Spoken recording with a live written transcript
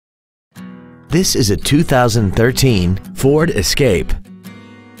This is a 2013 Ford Escape.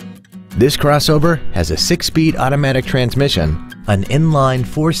 This crossover has a 6-speed automatic transmission, an inline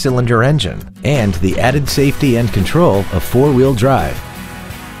 4-cylinder engine, and the added safety and control of 4-wheel drive.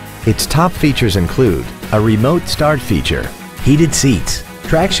 Its top features include a remote start feature, heated seats,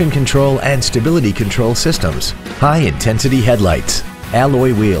 traction control and stability control systems, high-intensity headlights,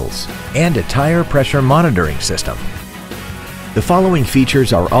 alloy wheels, and a tire pressure monitoring system. The following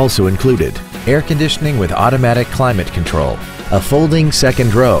features are also included: air conditioning with automatic climate control, a folding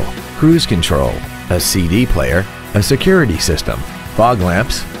second row, cruise control, a CD player, a security system, fog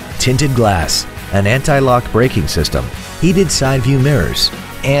lamps, tinted glass, an anti-lock braking system, heated side view mirrors,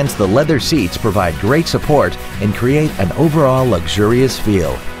 and the leather seats provide great support and create an overall luxurious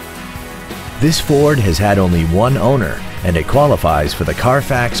feel. This Ford has had only one owner and it qualifies for the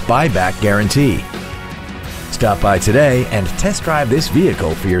Carfax buyback guarantee. Stop by today and test drive this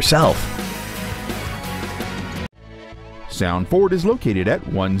vehicle for yourself. Sound Ford is located at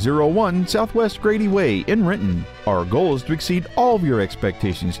 101 Southwest Grady Way in Renton. Our goal is to exceed all of your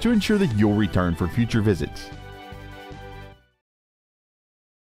expectations to ensure that you'll return for future visits.